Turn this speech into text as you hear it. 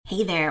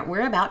Hey there,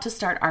 we're about to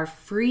start our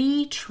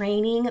free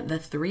training, The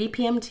 3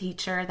 p.m.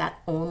 Teacher, that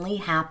only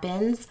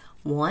happens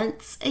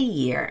once a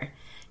year.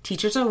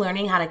 Teachers are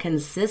learning how to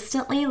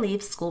consistently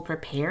leave school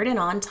prepared and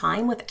on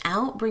time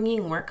without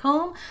bringing work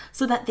home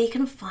so that they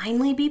can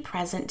finally be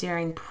present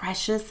during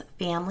precious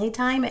family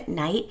time at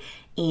night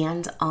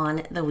and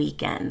on the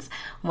weekends.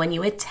 When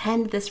you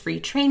attend this free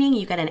training,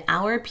 you get an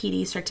hour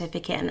PD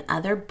certificate and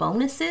other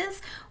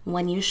bonuses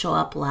when you show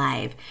up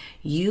live.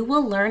 You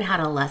will learn how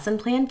to lesson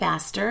plan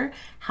faster,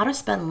 how to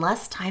spend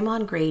less time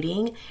on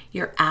grading,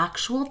 your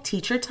actual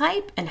teacher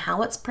type, and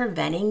how it's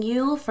preventing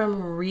you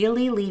from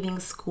really leaving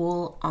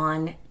school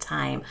on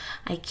time.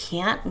 I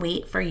can't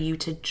wait for you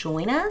to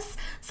join us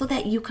so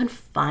that you can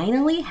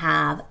finally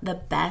have the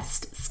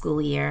best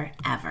school year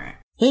ever.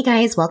 Hey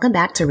guys, welcome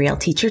back to Real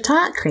Teacher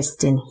Talk.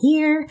 Kristen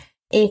here.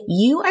 If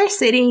you are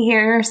sitting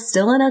here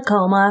still in a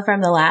coma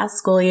from the last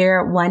school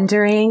year,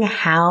 wondering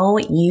how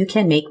you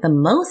can make the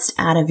most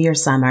out of your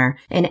summer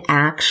and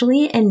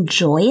actually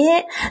enjoy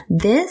it,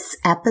 this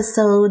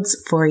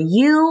episode's for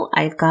you.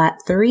 I've got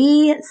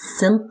 3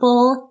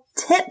 simple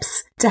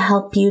tips to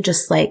help you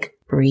just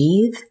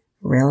breathe,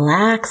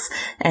 relax,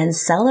 and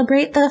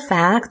celebrate the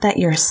fact that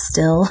you're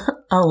still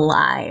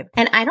alive.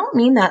 And I don't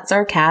mean that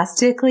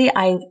sarcastically.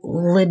 I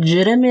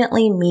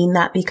legitimately mean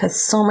that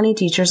because so many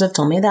teachers have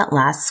told me that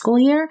last school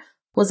year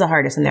was the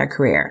hardest in their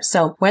career.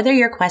 So whether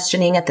you're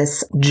questioning if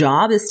this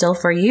job is still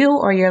for you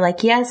or you're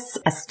like, yes,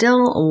 I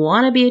still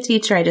want to be a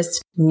teacher, I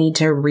just need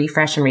to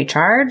refresh and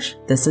recharge,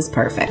 this is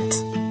perfect.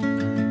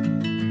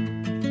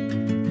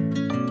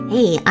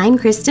 Hey, I'm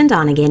Kristen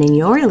Donegan and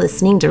you're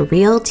listening to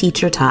Real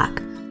Teacher Talk.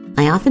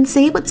 I often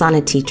say what's on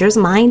a teacher's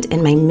mind,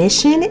 and my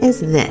mission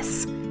is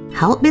this: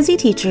 help busy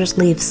teachers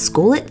leave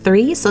school at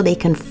 3 so they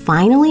can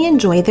finally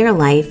enjoy their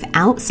life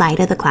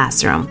outside of the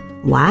classroom.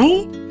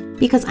 Why?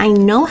 Because I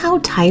know how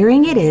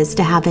tiring it is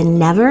to have a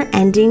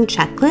never-ending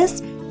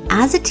checklist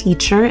as a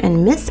teacher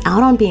and miss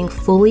out on being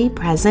fully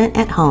present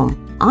at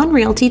home. On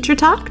Real Teacher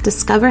Talk,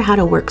 discover how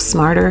to work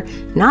smarter,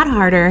 not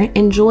harder,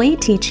 enjoy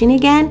teaching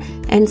again,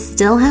 and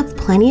still have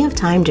plenty of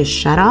time to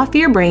shut off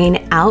your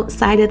brain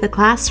outside of the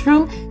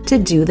classroom to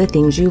do the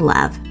things you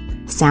love.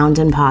 Sound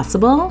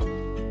impossible?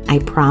 I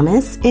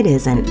promise it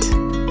isn't.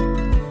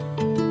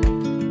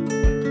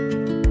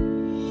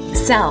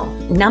 So,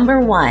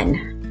 number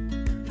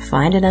 1,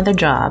 find another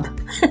job.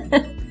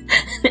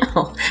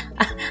 No,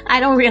 I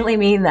don't really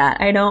mean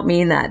that. I don't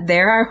mean that.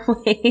 There are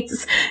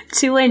ways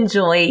to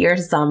enjoy your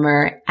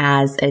summer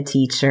as a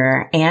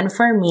teacher. And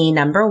for me,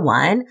 number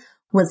 1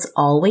 was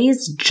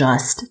always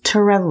just to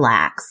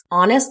relax.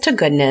 Honest to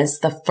goodness,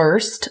 the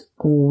first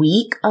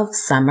week of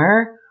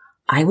summer,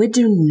 I would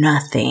do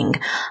nothing.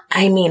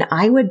 I mean,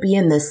 I would be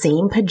in the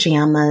same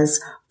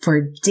pajamas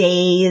for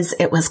days.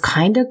 It was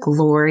kind of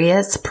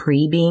glorious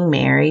pre-being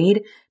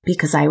married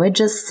because I would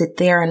just sit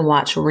there and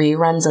watch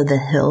reruns of The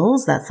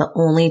Hills. That's the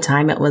only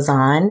time it was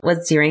on,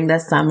 was during the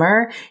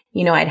summer.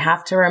 You know, I'd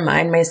have to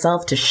remind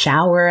myself to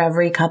shower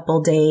every couple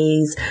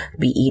days,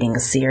 be eating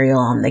cereal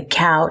on the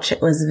couch.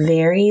 It was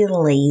very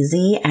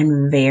lazy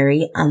and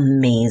very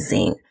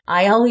amazing.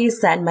 I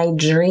always said my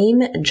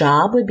dream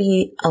job would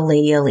be a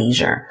lady of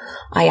leisure.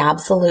 I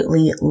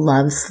absolutely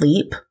love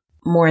sleep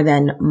more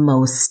than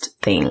most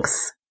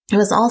things. It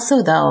was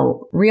also,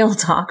 though, real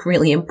talk,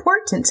 really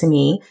important to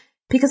me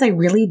because I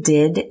really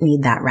did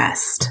need that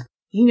rest.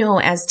 You know,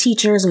 as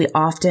teachers, we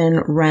often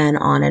run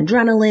on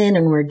adrenaline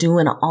and we're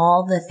doing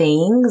all the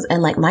things.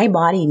 And my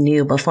body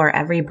knew before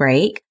every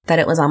break that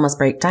it was almost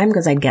break time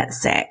because I'd get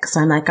sick.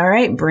 So I'm like, all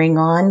right, bring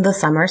on the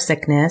summer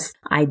sickness.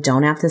 I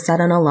don't have to set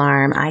an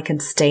alarm. I can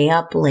stay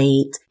up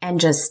late and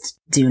just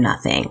do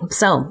nothing.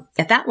 So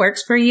if that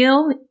works for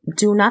you,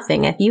 do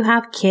nothing. If you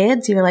have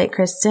kids, you're like,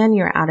 Kristen,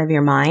 you're out of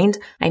your mind.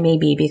 I may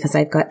be because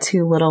I've got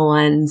 2 little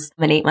ones,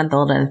 an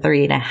 8-month-old and a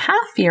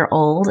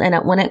 3.5-year-old, and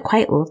it wouldn't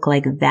quite look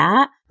like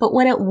that. But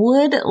what it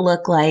would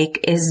look like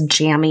is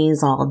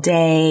jammies all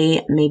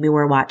day. Maybe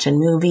we're watching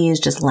movies,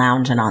 just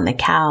lounging on the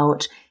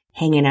couch,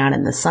 hanging out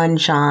in the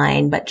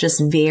sunshine, but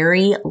just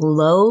very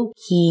low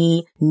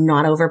key,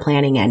 not over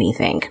planning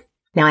anything.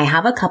 Now, I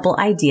have a couple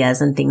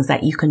ideas and things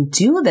that you can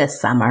do this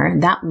summer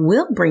that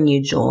will bring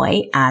you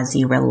joy as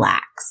you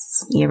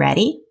relax. You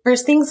ready?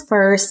 First things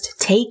first,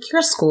 take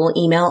your school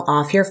email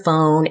off your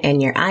phone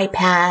and your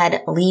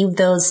iPad. Leave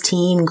those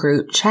teen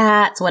group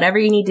chats, whatever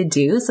you need to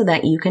do so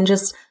that you can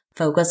just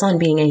focus on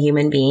being a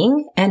human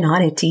being and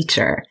not a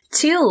teacher.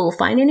 2,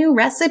 find a new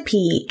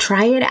recipe.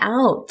 Try it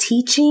out.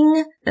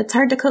 Teaching, it's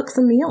hard to cook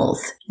some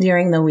meals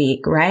during the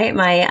week, right?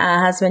 My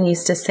husband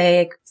used to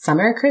say,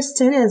 summer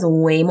Kristen is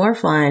way more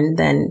fun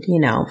than,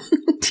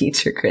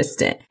 teacher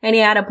Kristen. And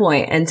he had a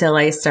point until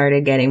I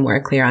started getting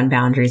more clear on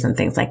boundaries and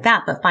things like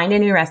that. But find a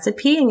new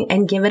recipe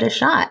and give it a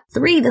shot.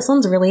 3, this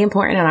one's really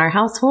important in our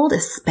household,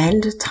 is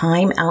spend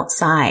time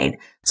outside.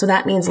 So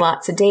that means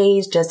lots of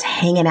days just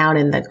hanging out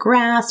in the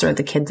grass or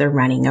the kids are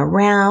running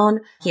around.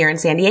 Here in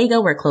San Diego,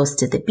 we're close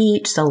to the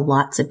beach, so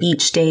lots of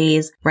beach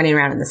days, running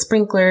around in the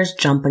sprinklers,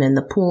 jumping in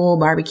the pool,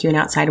 barbecuing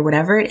outside,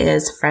 whatever it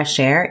is, fresh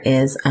air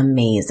is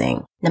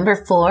amazing. Number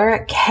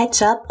 4,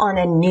 catch up on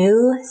a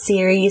new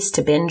series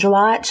to binge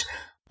watch.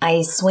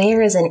 I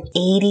swear, as an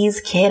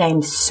 80s kid,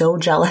 I'm so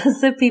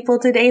jealous of people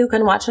today who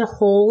can watch a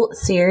whole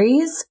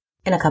series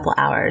in a couple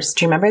hours.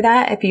 Do you remember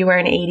that? If you were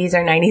an 80s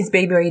or 90s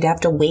baby where you'd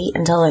have to wait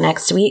until the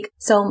next week.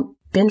 So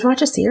binge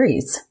watch a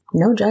series.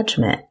 No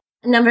judgment.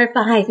 Number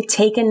 5,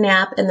 take a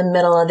nap in the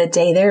middle of the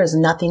day. There is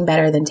nothing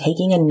better than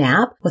taking a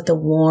nap with the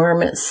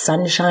warm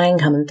sunshine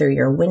coming through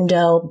your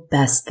window.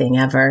 Best thing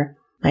ever.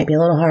 Might be a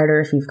little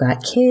harder if you've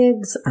got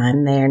kids.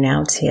 I'm there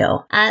now too.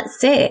 At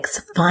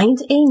 6, find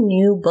a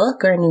new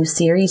book or a new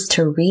series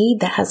to read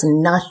that has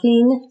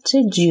nothing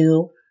to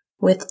do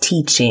with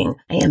teaching.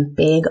 I am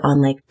big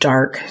on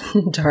dark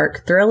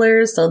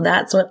thrillers, so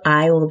that's what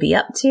I will be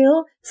up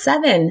to.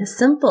 7,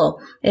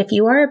 simple. If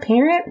you are a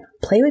parent,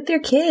 play with your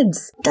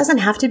kids. It doesn't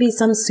have to be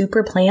some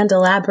super planned,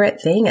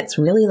 elaborate thing. It's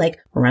really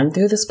run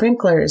through the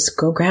sprinklers,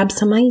 go grab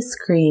some ice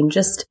cream,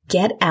 just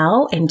get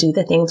out and do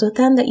the things with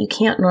them that you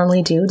can't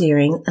normally do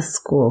during a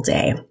school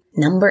day.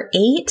 Number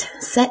 8,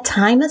 set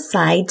time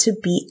aside to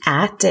be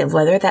active,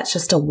 whether that's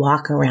just a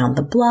walk around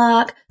the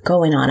block,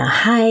 going on a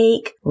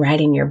hike,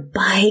 riding your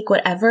bike,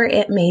 whatever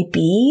it may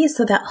be,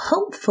 so that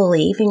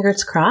hopefully,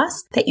 fingers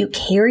crossed, that you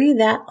carry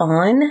that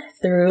on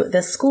through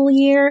the school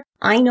year.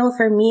 I know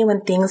for me,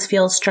 when things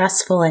feel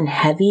stressful and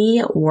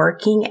heavy,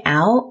 working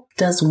out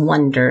does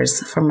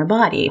wonders for my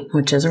body,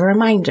 which is a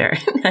reminder.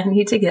 I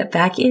need to get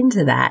back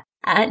into that.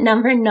 At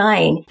number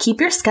 9,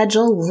 keep your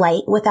schedule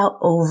light without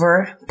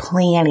over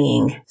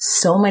planning.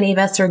 So many of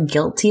us are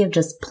guilty of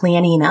just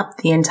planning up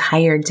the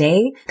entire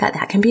day.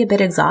 That can be a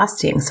bit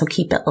exhausting. So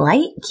keep it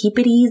light, keep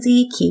it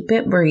easy, keep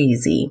it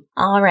breezy.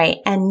 All right.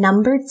 And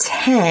number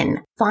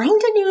 10,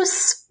 find a new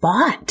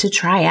spot to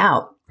try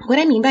out. What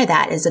I mean by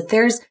that is if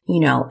there's,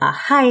 a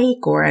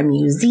hike or a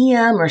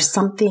museum or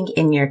something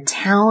in your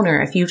town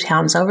or a few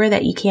towns over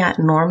that you can't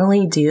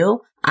normally do,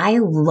 I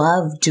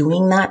love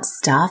doing that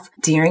stuff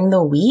during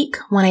the week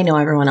when I know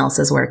everyone else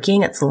is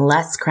working. It's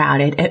less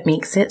crowded. It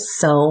makes it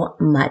so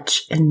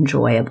much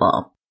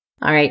enjoyable.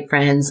 All right,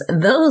 friends,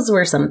 those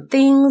were some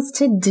things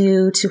to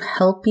do to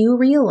help you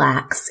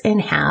relax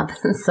and have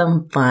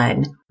some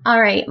fun.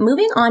 All right,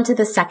 moving on to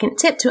the second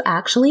tip to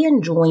actually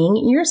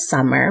enjoying your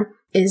summer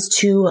is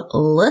to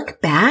look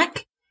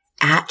back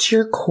at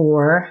your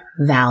core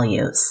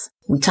values.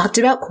 We talked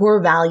about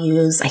core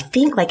values, I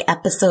think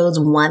episodes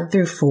 1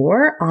 through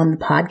 4 on the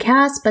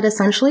podcast, but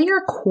essentially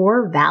your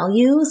core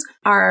values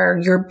are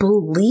your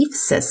belief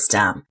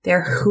system.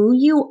 They're who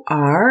you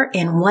are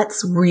and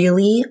what's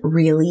really,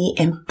 really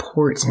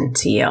important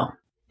to you.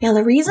 Now,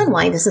 the reason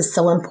why this is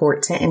so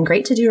important and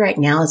great to do right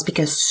now is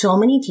because so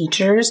many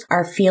teachers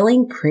are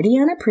feeling pretty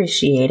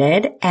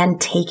unappreciated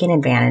and taken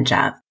advantage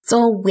of.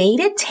 So a way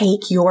to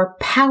take your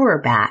power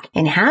back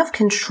and have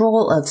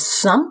control of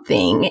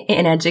something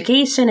in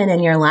education and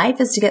in your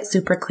life is to get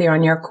super clear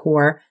on your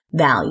core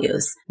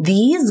values.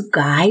 These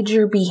guide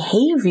your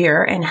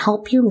behavior and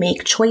help you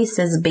make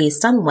choices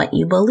based on what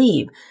you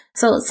believe.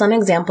 So some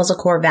examples of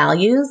core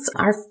values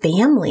are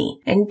family,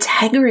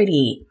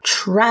 integrity,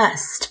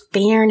 trust,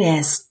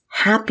 fairness,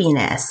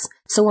 happiness.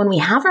 So when we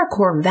have our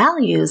core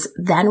values,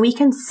 then we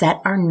can set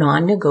our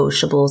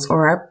non-negotiables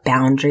or our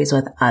boundaries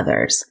with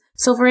others.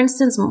 So for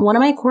instance, one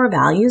of my core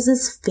values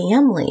is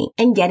family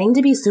and getting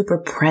to be super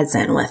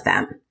present with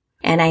them.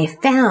 And I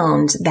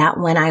found that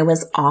when I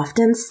was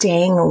often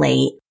staying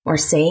late or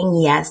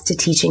saying yes to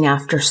teaching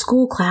after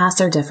school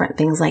class or different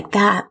things like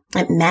that,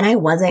 it meant I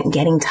wasn't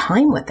getting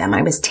time with them.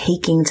 I was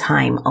taking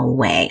time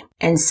away.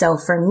 And so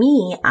for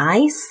me,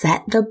 I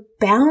set the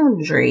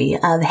boundary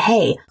of,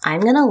 hey,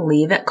 I'm going to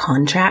leave at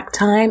contract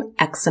time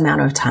X amount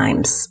of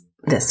times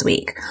this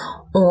week,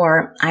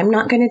 or I'm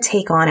not going to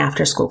take on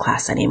after school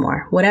class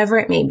anymore, whatever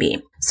it may be.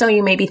 So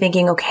you may be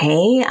thinking,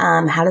 okay,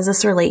 how does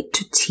this relate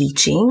to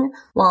teaching?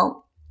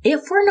 Well,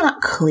 if we're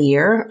not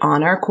clear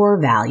on our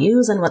core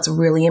values and what's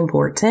really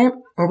important,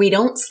 or we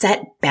don't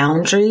set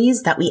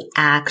boundaries that we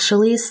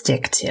actually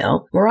stick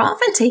to, we're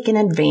often taken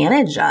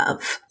advantage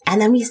of.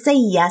 And then we say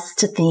yes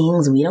to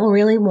things we don't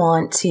really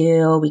want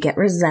to. We get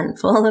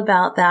resentful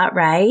about that,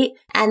 right?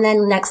 And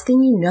then next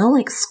thing you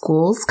know,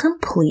 school's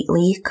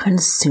completely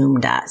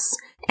consumed us.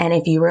 And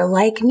if you were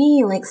like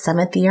me,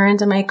 7th year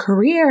into my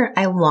career,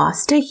 I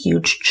lost a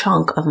huge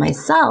chunk of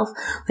myself.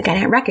 I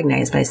didn't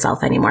recognize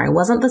myself anymore. I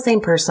wasn't the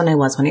same person I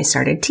was when I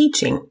started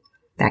teaching.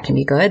 That can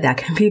be good. That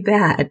can be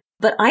bad.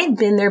 But I've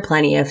been there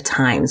plenty of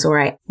times where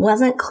I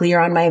wasn't clear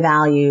on my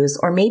values,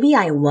 or maybe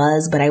I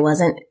was, but I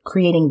wasn't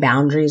creating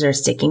boundaries or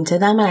sticking to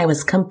them, and I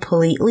was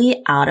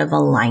completely out of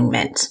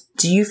alignment.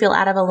 Do you feel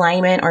out of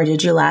alignment, or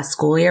did you last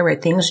school year where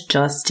things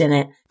just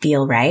didn't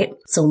feel right?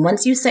 So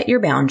once you set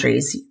your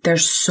boundaries,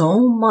 there's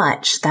so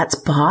much that's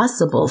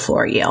possible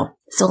for you.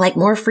 So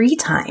more free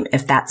time,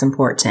 if that's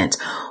important,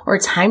 or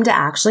time to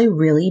actually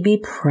really be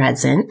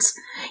present,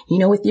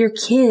 with your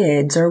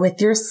kids or with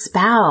your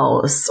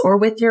spouse or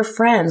with your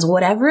friends,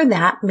 whatever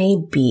that may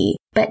be.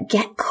 But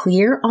get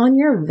clear on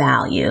your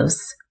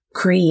values,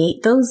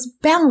 create those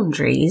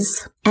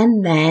boundaries,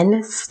 and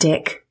then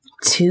stick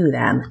to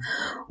them.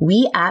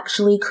 We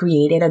actually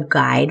created a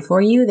guide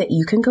for you that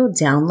you can go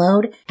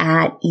download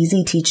at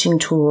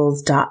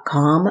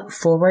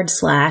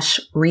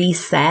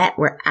easyteachingtools.com/reset.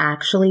 We're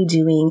actually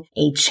doing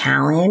a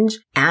challenge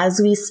as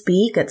we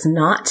speak. It's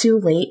not too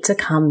late to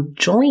come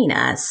join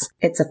us.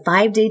 It's a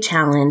 5-day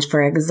challenge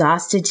for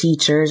exhausted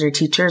teachers or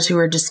teachers who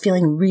are just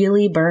feeling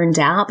really burned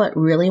out, but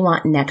really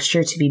want next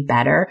year to be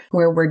better,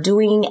 where we're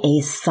doing a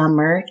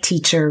summer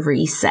teacher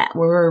reset,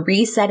 where we're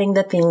resetting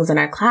the things in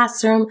our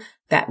classroom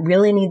that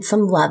really need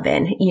some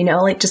loving,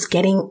 like just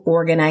getting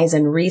organized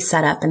and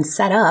reset up and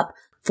set up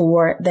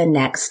for the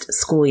next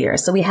school year.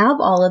 So we have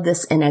all of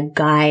this in a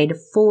guide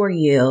for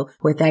you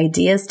with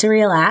ideas to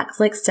relax,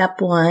 like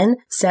step 1,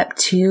 step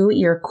 2,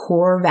 your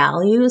core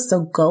values. So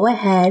go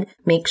ahead,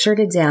 make sure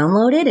to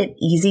download it at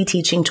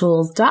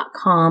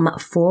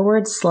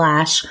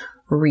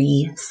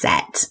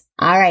easyteachingtools.com/reset.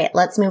 All right,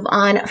 let's move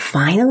on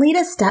finally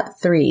to step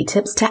 3,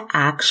 tips to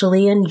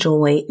actually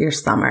enjoy your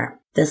summer.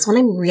 This one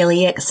I'm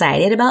really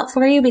excited about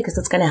for you because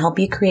it's going to help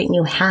you create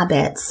new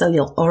habits. So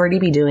you'll already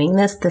be doing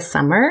this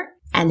summer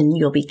and then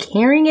you'll be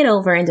carrying it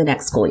over into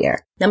next school year.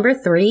 Number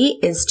 3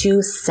 is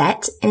to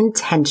set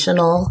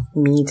intentional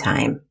me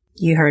time.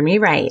 You heard me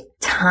right.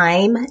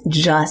 Time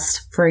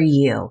just for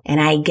you. And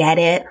I get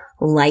it.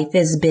 Life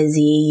is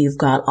busy. You've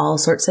got all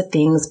sorts of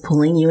things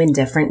pulling you in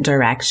different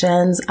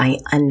directions. I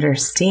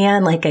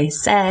understand. Like I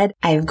said,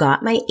 I've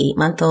got my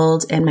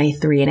 8-month-old and my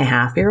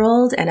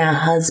 3.5-year-old and a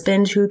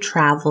husband who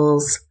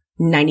travels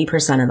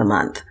 90% of the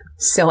month.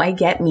 So I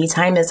get me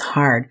time is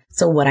hard.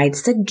 So what I'd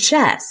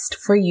suggest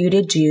for you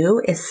to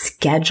do is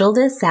schedule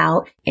this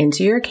out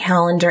into your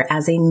calendar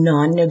as a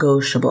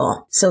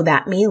non-negotiable. So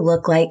that may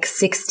look like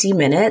 60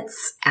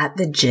 minutes at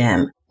the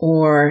gym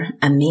or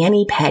a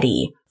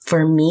mani-pedi.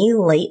 For me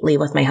lately,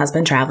 with my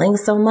husband traveling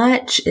so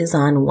much, is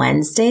on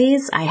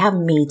Wednesdays, I have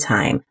me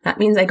time. That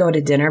means I go to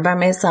dinner by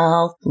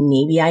myself.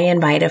 Maybe I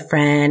invite a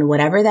friend,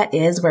 whatever that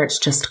is, where it's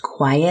just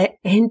quiet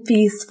and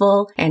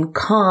peaceful and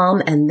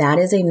calm. And that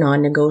is a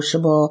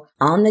non-negotiable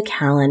on the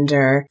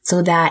calendar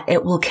so that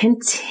it will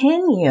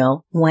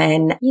continue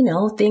when,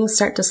 things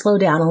start to slow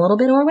down a little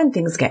bit or when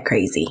things get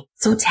crazy.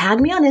 So tag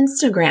me on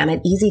Instagram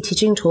at Easy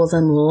Teaching Tools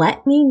and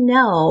let me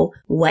know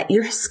what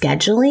you're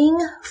scheduling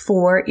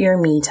for your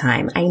me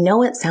time. I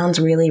know it sounds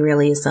really,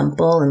 really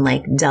simple and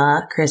like,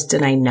 duh,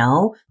 Kristen, I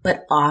know.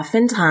 But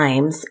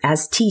oftentimes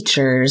as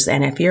teachers,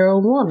 and if you're a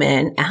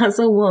woman, as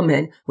a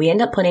woman, we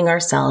end up putting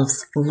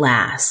ourselves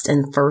last.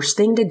 And first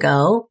thing to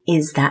go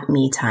is that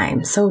me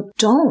time. So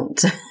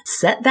don't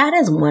set that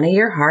as one of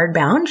your hard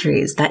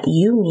boundaries that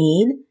you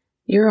need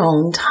your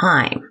own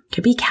time.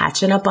 Could be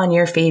catching up on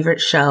your favorite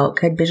show. It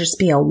could just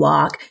be a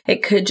walk.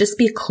 It could just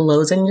be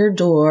closing your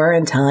door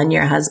and telling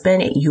your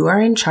husband you are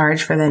in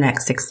charge for the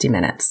next 60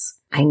 minutes.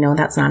 I know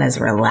that's not as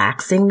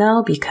relaxing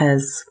though,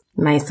 because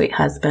my sweet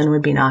husband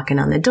would be knocking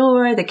on the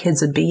door. The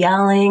kids would be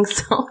yelling.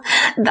 So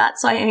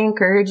that's why I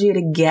encourage you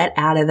to get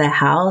out of the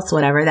house,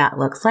 whatever that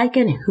looks like.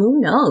 And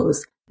who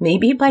knows?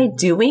 Maybe by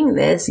doing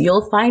this,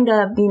 you'll find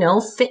a,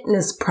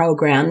 fitness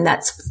program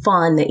that's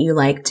fun that you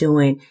like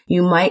doing.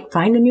 You might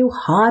find a new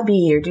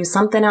hobby or do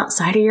something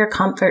outside of your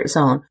comfort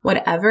zone.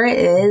 Whatever it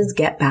is,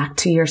 get back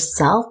to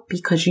yourself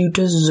because you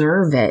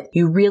deserve it.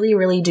 You really,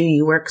 really do.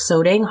 You work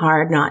so dang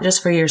hard, not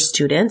just for your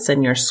students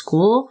and your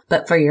school,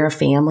 but for your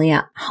family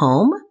at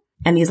home.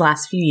 And these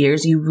last few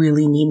years, you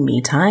really need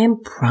me time,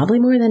 probably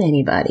more than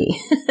anybody.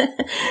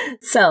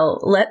 So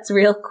let's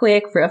real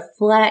quick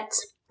reflect.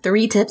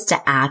 3 tips to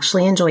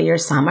actually enjoy your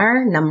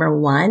summer. Number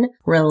 1,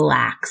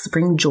 relax.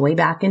 Bring joy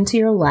back into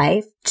your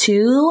life.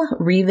 2,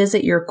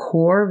 revisit your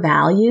core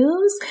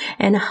values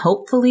and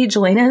hopefully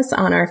join us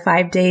on our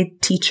 5-day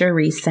teacher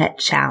reset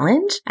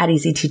challenge at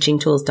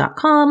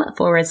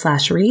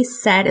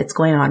easyteachingtools.com/reset. It's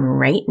going on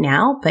right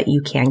now, but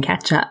you can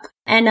catch up.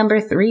 And number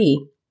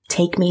 3,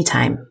 take me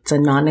time. It's a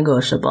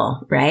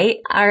non-negotiable, right?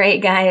 All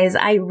right, guys,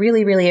 I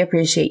really, really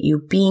appreciate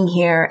you being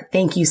here.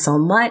 Thank you so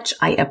much.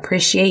 I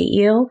appreciate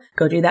you.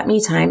 Go do that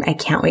me time. I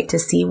can't wait to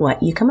see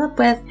what you come up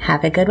with.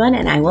 Have a good one,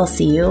 and I will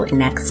see you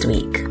next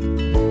week.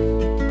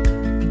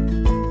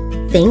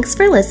 Thanks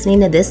for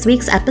listening to this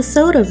week's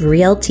episode of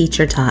Real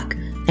Teacher Talk.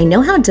 I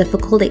know how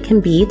difficult it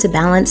can be to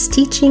balance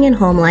teaching and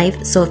home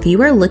life, so if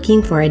you are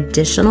looking for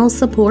additional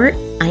support,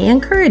 I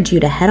encourage you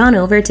to head on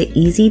over to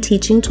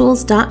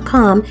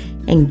easyteachingtools.com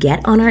and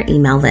get on our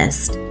email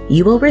list.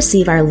 You will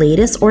receive our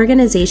latest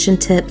organization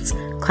tips,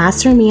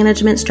 classroom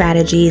management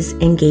strategies,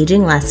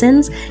 engaging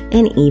lessons,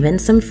 and even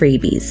some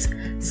freebies.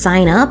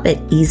 Sign up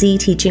at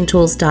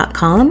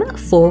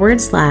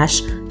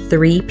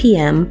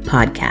easyteachingtools.com/3PM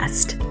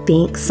podcast.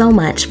 Thanks so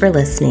much for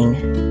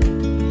listening.